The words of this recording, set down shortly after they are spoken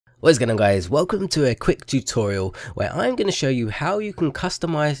What's going on, guys? Welcome to a quick tutorial where I'm going to show you how you can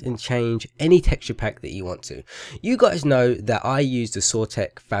customize and change any texture pack that you want to. You guys know that I use the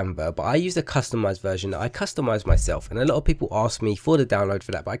Soartex Fanver, but I use the customized version that I customize myself, and a lot of people ask me for the download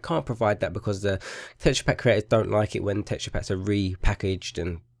for that, but I can't provide that because the texture pack creators don't like it when texture packs are repackaged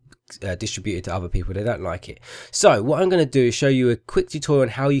and distributed to other people. They don't like it. So what I'm going to do is show you a quick tutorial on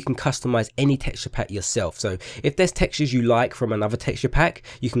how you can customize any texture pack yourself. So if there's textures you like from another texture pack,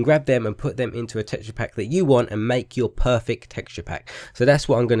 you can grab them and put them into a texture pack that you want and make your perfect texture pack. So that's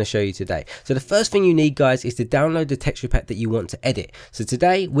what I'm going to show you today. So the first thing you need, guys, is to download the texture pack that you want to edit. So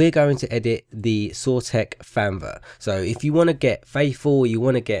today we're going to edit the Soartex Fanver. So if you want to get Faithful, you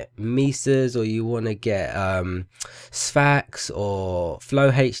want to get Misas, or you want to get Sphax or Flow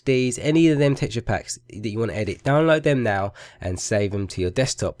HD, any of them texture packs that you want to edit, download them now and save them to your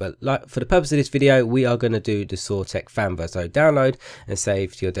desktop. But like for the purpose of this video, we are going to do the Soartex Fanver. So download and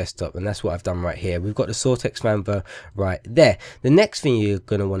save to your desktop, and that's what I've done right here. We've got the Soartex Fanver right there. The next thing you're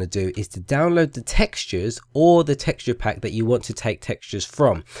going to want to do is to download the textures or the texture pack that you want to take textures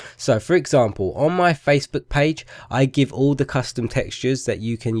from. So for example, on my Facebook page, I give all the custom textures that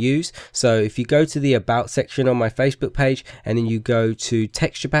you can use. So if you go to the about section on my Facebook page and then you go to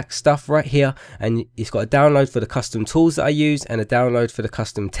texture pack stuff right here, and it's got a download for the custom tools that I use and a download for the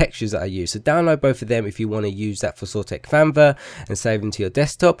custom textures that I use. So download both of them if you want to use that for Soartex Fanver and save them to your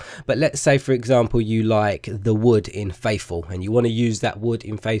desktop. But let's say, for example, you like the wood in Faithful and you want to use that wood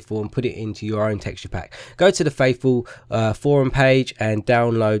in Faithful and put it into your own texture pack. Go to the Faithful forum page and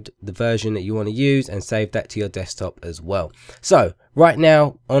download the version that you want to use and save that to your desktop as well. So right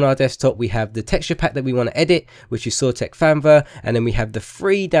now on our desktop we have the texture pack that we want to edit, which is Soartex Fanver, and then we have the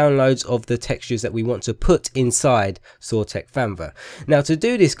free downloads of the textures that we want to put inside Soartex Fanver. Now to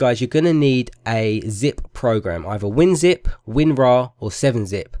do this, guys, you're going to need a zip program, either WinZip, WinRAR or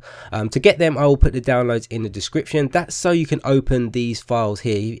 7-zip. To get them, I will put the downloads in the description. That's so you can open these files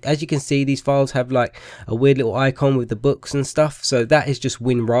here. As you can see, these files have like a weird little icon with the books and stuff, so that is just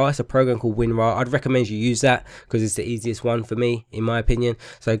WinRAR. It's a program called WinRAR. I'd recommend you use that because it's the easiest one for me, in my opinion.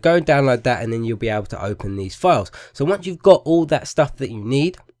 So go and download that, and then you'll be able to open these files. So once you've got all that stuff that you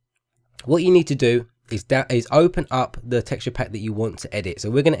need, what you need to do is open up the texture pack that you want to edit. So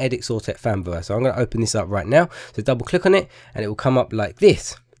we're going to edit Soartex Fanver. So I'm going to open this up right now. So double click on it and it will come up like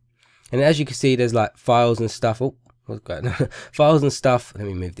this. And as you can see, there's like files and stuff. Oh, what's going on? Files and stuff. Let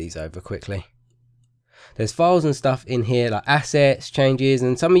me move these over quickly. There's files and stuff in here like assets, changes,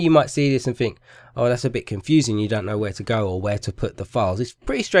 and some of you might see this and think, oh, that's a bit confusing, you don't know where to go or where to put the files. It's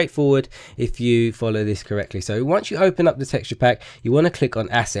pretty straightforward if you follow this correctly. So once you open up the texture pack, you want to click on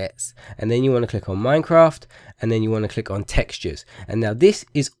assets, and then you want to click on Minecraft, and then you want to click on textures. And now this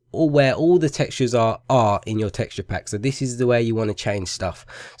is where all the textures are in your texture pack. So this is the way you want to change stuff.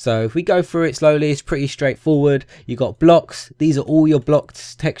 So if we go through it slowly, it's pretty straightforward. You got blocks. These are all your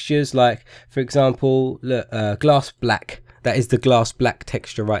blocked textures. Like for example, look, glass black. That is the glass black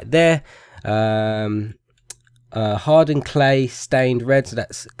texture right there. Hardened clay, stained red. So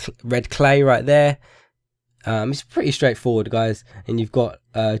that's red clay right there. It's pretty straightforward, guys. And you've got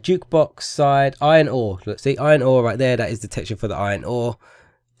jukebox side, iron ore. Look, see, iron ore right there. That is the texture for the iron ore.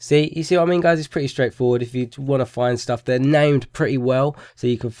 See, you see what I mean, guys? It's pretty straightforward. If you want to find stuff, they're named pretty well, so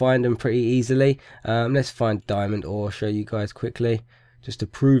you can find them pretty easily. Let's find diamond ore, show you guys quickly, just to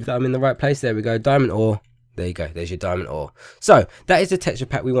prove that I'm in the right place. There we go, diamond ore. There you go, there's your diamond ore. So that is the texture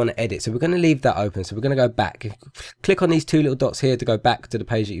pack we want to edit. So we're going to leave that open. So we're going to go back. Click on these two little dots here to go back to the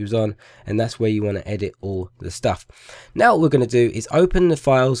page that you was on, and that's where you want to edit all the stuff. Now what we're going to do is open the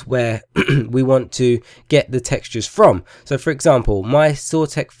files where we want to get the textures from. So for example, my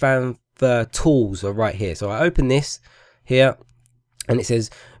Soartex Fanver tools are right here. So I open this here, and it says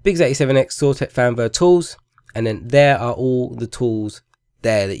Biggs87X Soartex Fanver tools, and then there are all the tools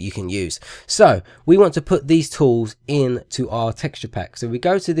there that you can use. So we want to put these tools into our texture pack. So we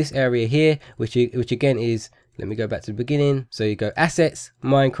go to this area here, which again is, let me go back to the beginning. So you go assets,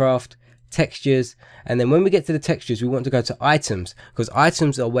 Minecraft, textures, and then when we get to the textures, we want to go to items, because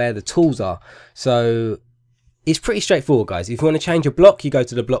items are where the tools are. So it's pretty straightforward, guys. If you want to change a block, you go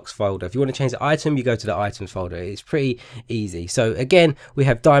to the blocks folder. If you want to change the item, you go to the items folder. It's pretty easy. So again, we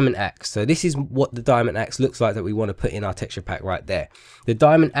have diamond axe. So this is what the diamond axe looks like that we want to put in our texture pack right there. The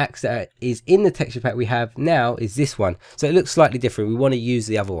diamond axe that is in the texture pack we have now is this one. So it looks slightly different. We want to use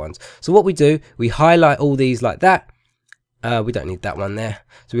the other ones. So what we do, we highlight all these like that. We don't need that one there.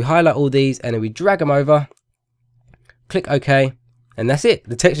 So we highlight all these and then we drag them over, click OK. And that's it.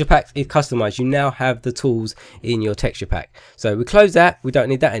 The texture pack is customized. You now have the tools in your texture pack. So we close that. We don't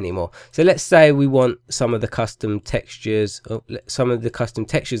need that anymore. So let's say we want some of the custom textures,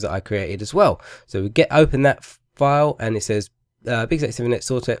 that I created as well. So we open that file, and it says Big87net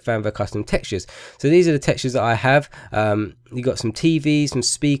Soartex Fanver custom textures. So these are the textures that I have. You got some TVs, some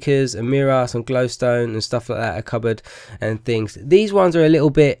speakers, a mirror, some glowstone and stuff like that, a cupboard and things. These ones are a little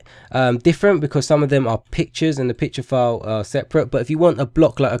bit different because some of them are pictures and the picture file are separate. But if you want a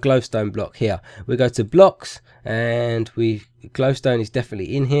block like a glowstone block, here we go to blocks, and glowstone is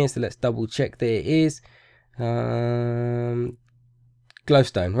definitely in here. So let's double check that it is.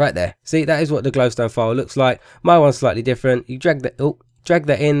 Glowstone right there. See, that is what the glowstone file looks like. My one's slightly different. You drag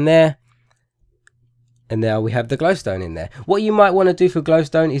that in there, and now we have the glowstone in there. What you might want to do for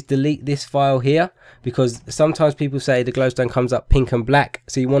glowstone is delete this file here, because sometimes people say the glowstone comes up pink and black,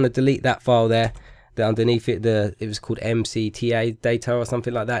 so you want to delete that file there. That underneath it, it was called MCTA data or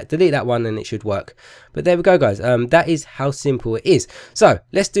something like that. Delete that one and it should work. But there we go, guys. That is how simple it is. So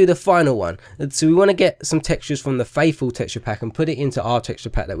let's do the final one. So we want to get some textures from the Faithful texture pack and put it into our texture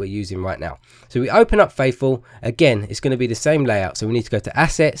pack that we're using right now. So we open up Faithful. Again, it's going to be the same layout. So we need to go to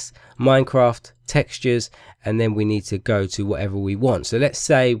Assets, Minecraft, Textures, and then we need to go to whatever we want. So let's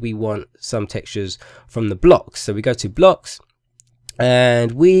say we want some textures from the blocks. So we go to Blocks,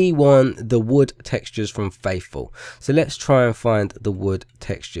 and we want the wood textures from Faithful. So let's try and find the wood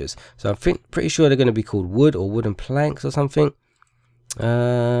textures. So I'm pretty sure they're going to be called wood or wooden planks or something.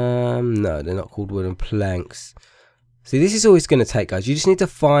 No, they're not called wooden planks. See, this is all it's going to take, guys. You just need to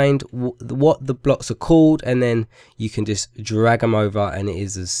find what the blocks are called, and then you can just drag them over, and it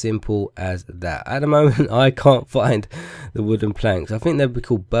is as simple as that. At the moment, I can't find the wooden planks. I think they'll be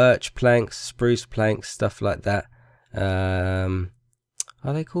called birch planks, spruce planks, stuff like that.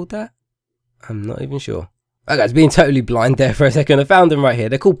 Are they called that? I'm not even sure. Oh, guys, being totally blind there for a second. I found them right here.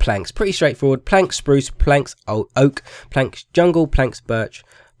 They're called planks. Pretty straightforward. Planks spruce, planks oak, planks jungle, planks birch,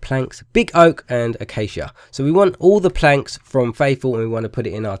 planks big oak, and acacia. So we want all the planks from Faithful, and we want to put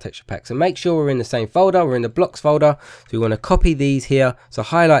it in our texture pack. So make sure we're in the same folder. We're in the blocks folder. So we want to copy these here. So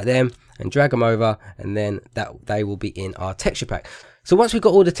highlight them and drag them over, and then they will be in our texture pack. So once we've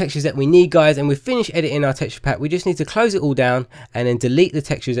got all the textures that we need, guys, and we've finished editing our texture pack, we just need to close it all down and then delete the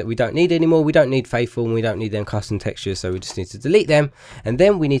textures that we don't need anymore. We don't need Faithful and we don't need them custom textures, so we just need to delete them. And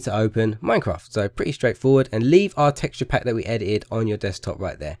then we need to open Minecraft. So pretty straightforward, and leave our texture pack that we edited on your desktop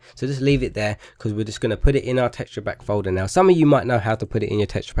right there. So just leave it there, because we're just going to put it in our texture pack folder now. Some of you might know how to put it in your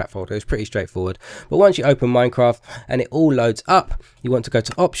texture pack folder. It's pretty straightforward. But once you open Minecraft and it all loads up, you want to go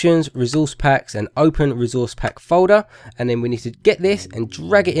to Options, Resource Packs, and Open Resource Pack folder. And then we need to get this and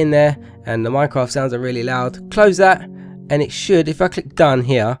drag it in there, and the Minecraft sounds are really loud. Close that, and it should, if I click done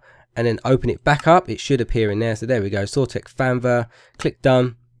here and then open it back up, it should appear in there. So there we go, Soartex Fanver, click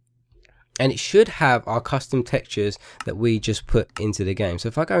done, and it should have our custom textures that we just put into the game. So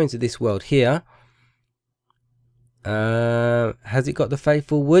if I go into this world here, has it got the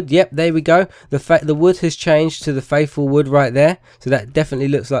Faithful wood? Yep, there we go. The wood has changed to the Faithful wood right there, so that definitely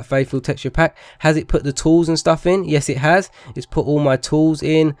looks like Faithful texture pack. Has it put the tools and stuff in? Yes, it has. It's put all my tools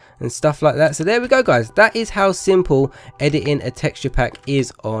in and stuff like that. So there we go, guys. That is how simple editing a texture pack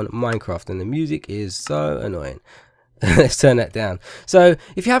is on Minecraft, and the music is so annoying. Let's turn that down. So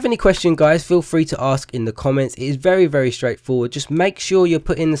if you have any question, guys, feel free to ask in the comments. It is very, very straightforward. Just make sure you're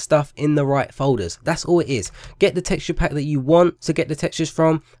putting the stuff in the right folders. That's all it is. Get the texture pack that you want to get the textures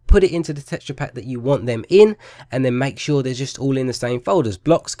from, put it into the texture pack that you want them in, and then make sure they're just all in the same folders.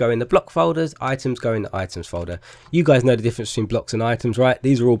 Blocks go in the block folders, items go in the items folder. You guys know the difference between blocks and items, right?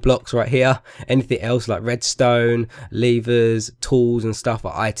 These are all blocks right here. Anything else like redstone, levers, tools and stuff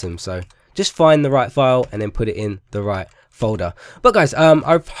are items. So just find the right file and then put it in the right folder. But guys,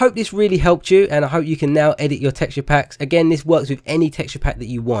 I hope this really helped you, and I hope you can now edit your texture packs. Again, this works with any texture pack that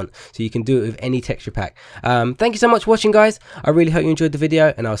you want, so you can do it with any texture pack. Thank you so much for watching, guys. I really hope you enjoyed the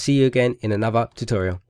video, and I'll see you again in another tutorial.